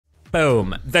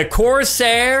Boom. The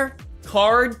Corsair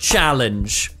Card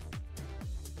Challenge.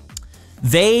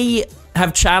 They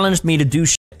have challenged me to do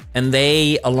shit. And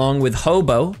they, along with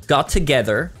Hobo, got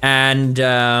together and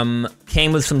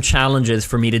came with some challenges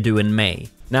for me to do in May.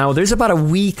 Now, there's about a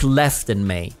week left in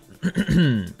May.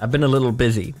 I've been a little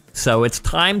busy, so it's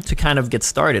time to kind of get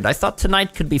started. I thought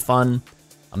tonight could be fun.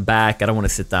 I'm back. I don't want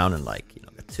to sit down and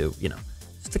get to,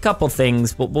 just a couple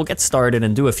things. We'll get started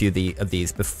and do a few of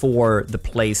these before the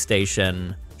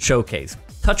PlayStation Showcase.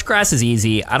 Touch grass is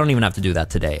easy. I don't even have to do that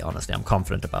today, honestly. I'm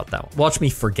confident about that one. Watch me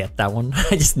forget that one.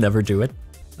 I just never do it.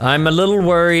 I'm a little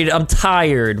worried. I'm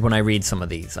tired when I read some of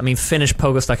these. I mean, finish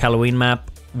Pogostuck Halloween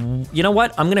map. You know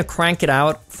what? I'm gonna crank it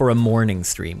out for a morning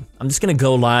stream. I'm just gonna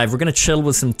go live. We're gonna chill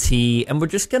with some tea, and we're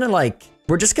just gonna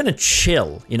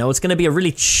chill. It's gonna be a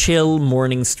really chill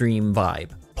morning stream vibe,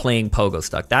 playing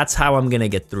Pogostuck. That's how I'm gonna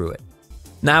get through it.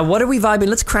 Now, what are we vibing?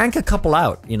 Let's crank a couple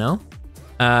out,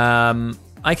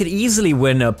 I could easily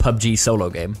win a PUBG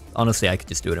solo game. Honestly, I could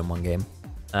just do it in one game.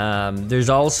 There's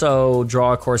also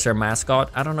draw a Corsair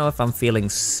mascot. I don't know if I'm feeling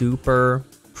super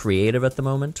creative at the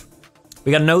moment.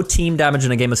 We got no team damage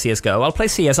in a game of CSGO. I'll play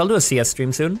CS. I'll do a CS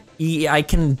stream soon. I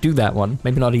can do that one.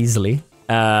 Maybe not easily.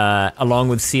 Along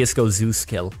with CSGO Zeus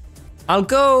kill. I'll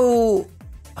go...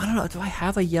 I don't know. Do I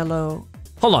have a yellow?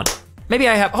 Hold on. Maybe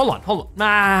I have... Hold on.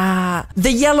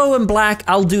 The yellow and black,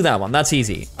 I'll do that one. That's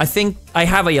easy. I think I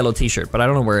have a yellow t-shirt, but I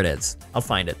don't know where it is. I'll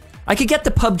find it. I could get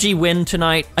the PUBG win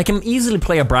tonight. I can easily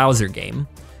play a browser game.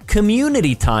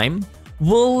 Community time.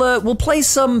 We'll play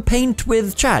some Paint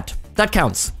with chat. That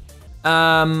counts.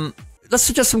 Let's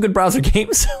suggest some good browser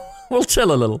games. We'll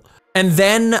chill a little. And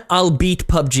then I'll beat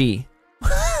PUBG.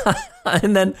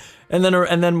 and then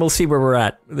we'll see where we're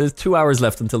at. There's 2 hours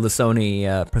left until the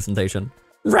Sony presentation.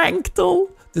 Rankdal.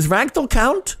 Does Rankdal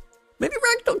count? Maybe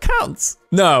Rankdal counts.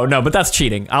 No, but that's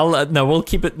cheating. No, we'll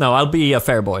keep it. No, I'll be a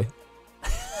fair boy.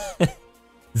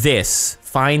 This,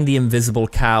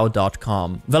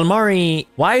 findtheinvisiblecow.com. Velmari,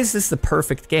 why is this the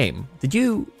perfect game?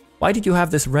 Why did you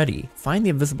have this ready? Find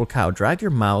the invisible cow. Drag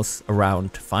your mouse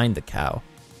around to find the cow.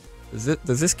 Does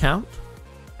this count?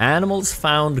 Animals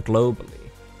found globally.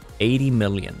 80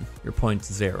 million. Your point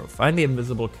 0. Find the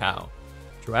invisible cow.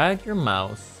 Drag your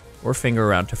mouse or finger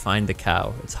around to find the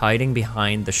cow. It's hiding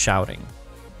behind the shouting.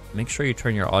 Make sure you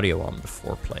turn your audio on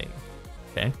before playing.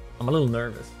 Okay? I'm a little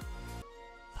nervous.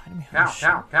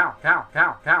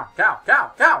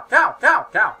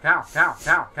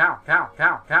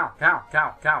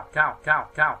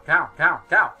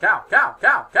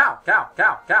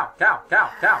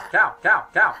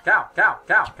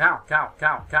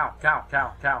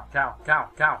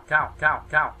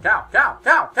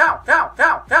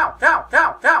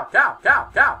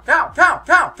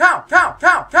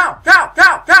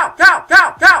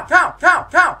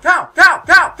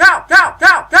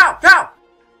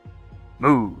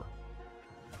 Move.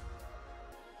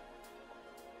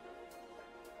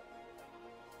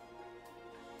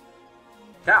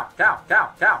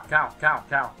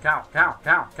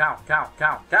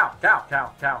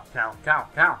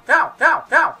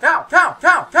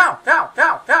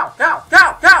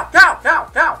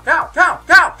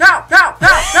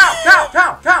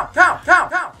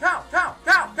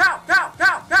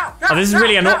 Oh, this is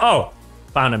really annoying. Oh,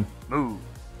 found him. Move. All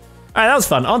right, that was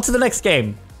fun. On to the next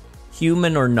game.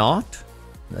 Human or not?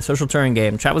 A social Turing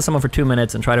game. Chat with someone for 2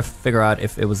 minutes and try to figure out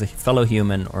if it was a fellow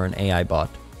human or an AI bot.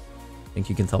 I think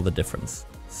you can tell the difference.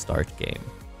 Start game.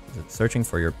 Is it searching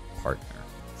for your partner?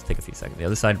 Let's take a few seconds. The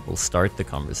other side will start the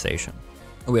conversation.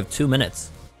 Oh, we have 2 minutes.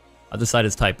 Other side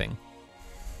is typing.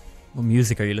 What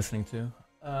music are you listening to?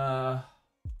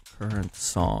 Current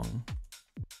song.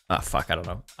 Ah, fuck, I don't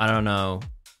know. I don't know.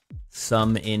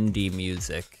 Some indie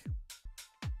music.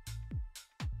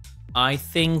 I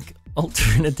think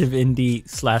alternative indie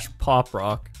 / pop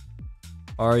rock.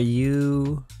 Are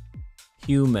you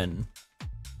human?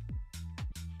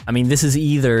 I mean, this is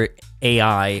either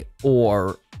AI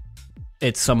or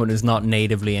it's someone who's not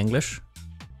natively English.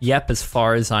 Yep, as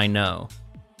far as I know.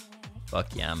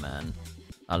 Fuck yeah, man.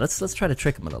 Let's try to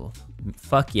trick him a little.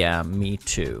 Fuck yeah, me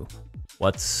too.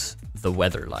 What's the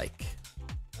weather like?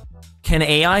 Can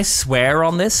AI swear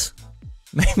on this?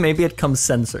 Maybe it comes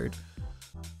censored.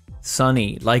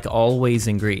 Sunny, like always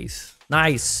in Greece.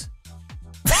 Nice.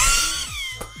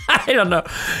 I don't know.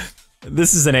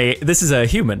 This is a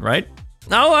human, right?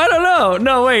 No, I don't know.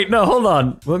 No, wait, no, hold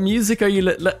on. What music are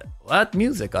you what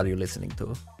music are you listening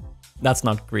to? That's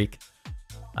not Greek.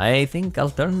 I think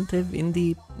alternative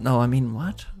indie. No, I mean,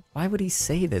 what? Why would he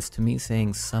say this to me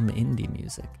saying some indie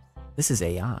music? This is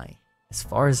AI. As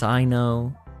far as I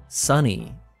know,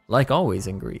 Sunny, like always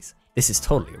in Greece. This is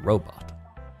totally a robot.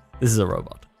 This is a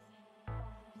robot.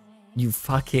 You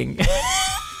fucking...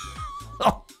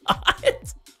 Oh,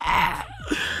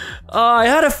 I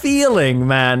had a feeling,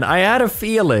 man. I had a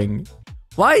feeling.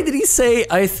 Why did he say,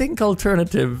 I think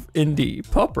alternative indie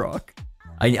pop rock?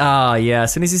 Yeah,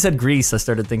 as soon as he said Grease, I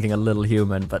started thinking a Little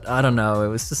Human, but I don't know, it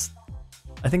was just...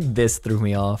 I think this threw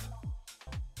me off.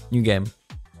 New game.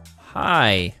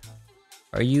 Hi.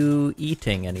 Are you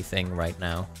eating anything right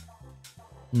now?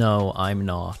 No, I'm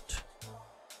not.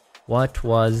 What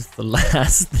was the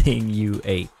last thing you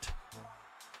ate?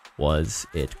 Was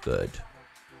it good?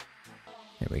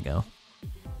 Here we go.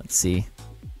 Let's see.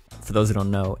 For those who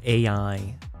don't know,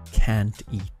 AI can't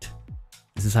eat.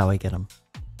 This is how I get them.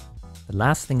 The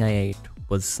last thing I ate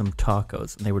was some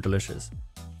tacos, and they were delicious.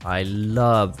 I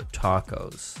love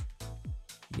tacos.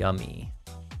 Yummy.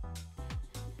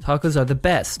 Tacos are the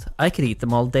best. I could eat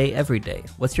them all day, every day.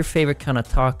 What's your favorite kind of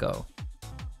taco?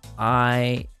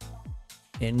 I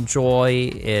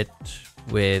enjoy it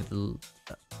with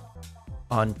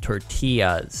on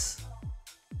tortillas.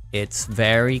 It's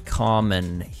very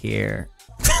common here.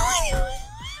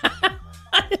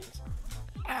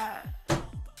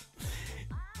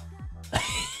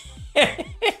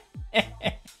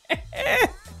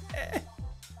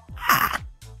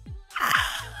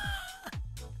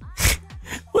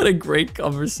 What a great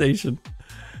conversation.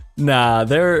 Nah,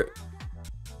 this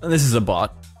is a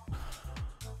bot.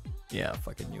 Yeah,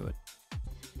 fucking knew it.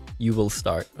 You will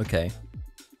start. Okay.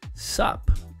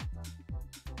 Sup?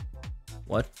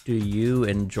 What do you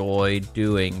enjoy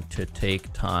doing to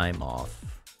take time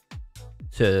off?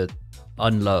 To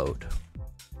unload?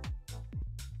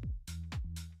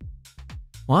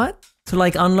 What? To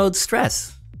like unload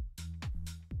stress?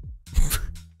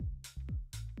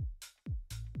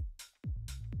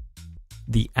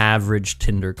 The average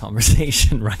Tinder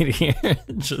conversation right here.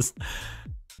 Just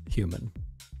human.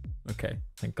 Okay,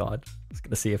 thank God. I was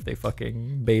gonna see if they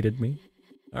fucking baited me.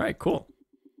 All right, cool.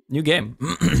 New game.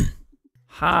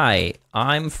 Hi,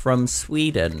 I'm from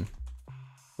Sweden.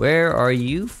 Where are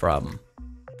you from?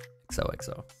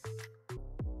 XOXO.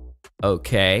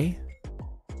 Okay.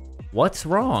 What's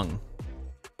wrong?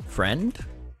 Friend?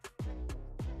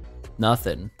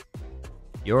 Nothing.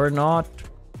 You're not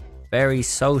very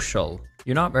social.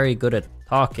 You're not very good at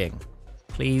talking.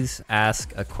 Please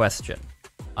ask a question.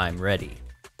 I'm ready.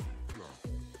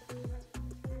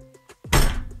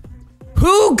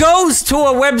 Who goes to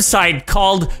a website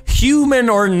called Human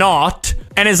or Not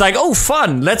and is like, oh,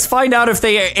 fun, let's find out if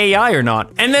they are AI or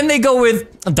not. And then they go with ...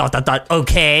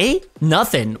 okay,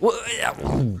 nothing.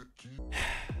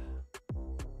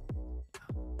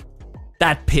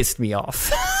 That pissed me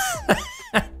off.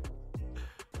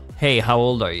 Hey, how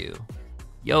old are you?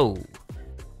 Yo,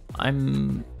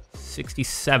 I'm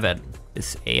 67.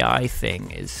 This AI thing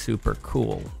is super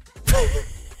cool.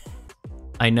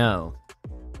 I know.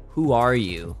 Who are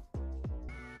you?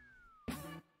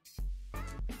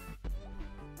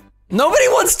 Nobody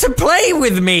wants to play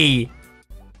with me!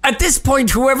 At this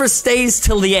point, whoever stays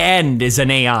till the end is an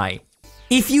AI.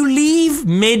 If you leave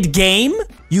mid-game,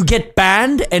 you get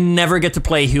banned and never get to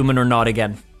play Human or Not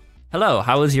again. Hello,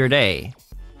 how was your day?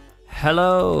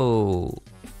 Hello,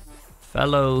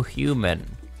 fellow human.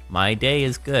 My day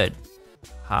is good.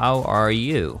 How are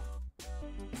you?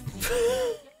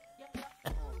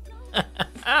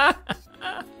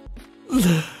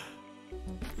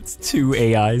 It's two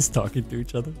AIs talking to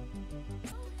each other.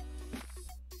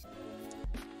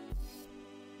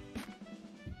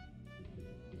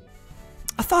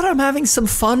 I thought I'm having some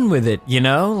fun with it, you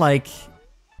know? Like,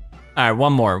 all right,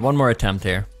 one more attempt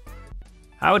here.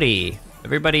 Howdy.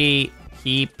 Everybody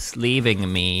keeps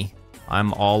leaving me.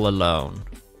 I'm all alone.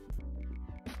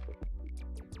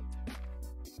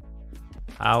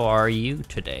 How are you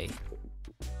today?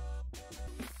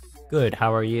 Good,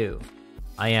 how are you?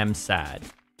 I am sad.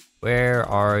 Where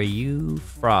are you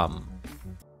from?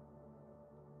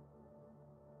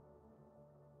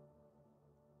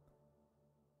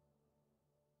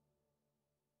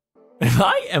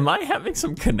 Am I having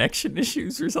some connection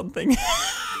issues or something?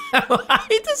 Why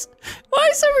is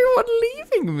everyone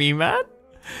leaving me, man?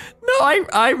 No,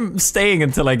 I'm staying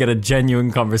until I get a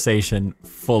genuine conversation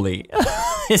fully.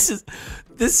 This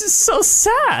is so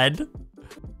sad.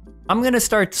 I'm gonna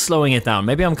start slowing it down.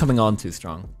 Maybe I'm coming on too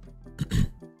strong.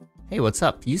 Hey, what's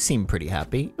up? You seem pretty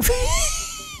happy.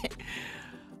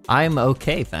 I'm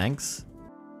okay, thanks.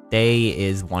 Day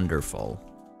is wonderful.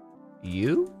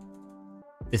 You?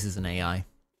 This is an AI.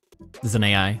 This is an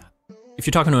AI. If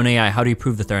you're talking to an AI, how do you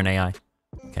prove that they're an AI?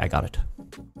 Okay, I got it.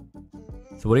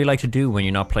 So what do you like to do when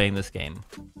you're not playing this game?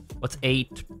 What's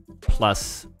 8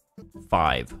 plus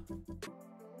 5?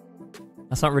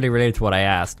 That's not really related to what I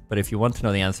asked, but if you want to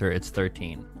know the answer, it's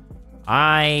 13.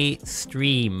 I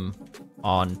stream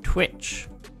on Twitch.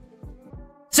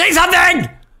 Say something!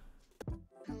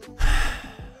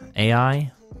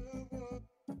 AI?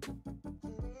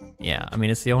 Yeah, I mean,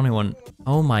 it's the only one.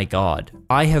 Oh my god.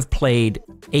 I have played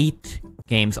 8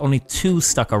 games, only 2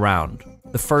 stuck around.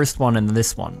 The first one and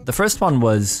this one. The first one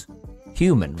was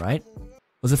human, right?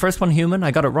 Was the first one human?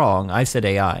 I got it wrong. I said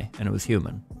AI, and it was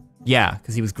human. Yeah,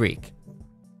 because he was Greek.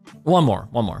 One more.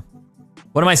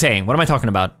 What am I saying? What am I talking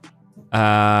about?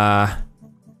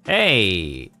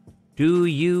 Hey, do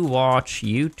you watch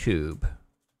YouTube?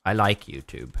 I like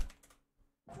YouTube.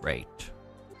 Great.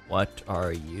 What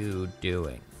are you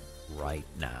doing right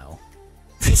now?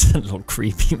 It's a little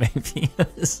creepy, maybe.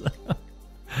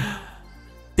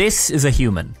 This is a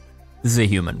human. This is a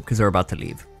human, because they're about to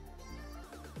leave.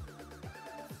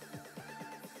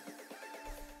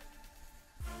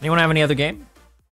 Anyone have any other game?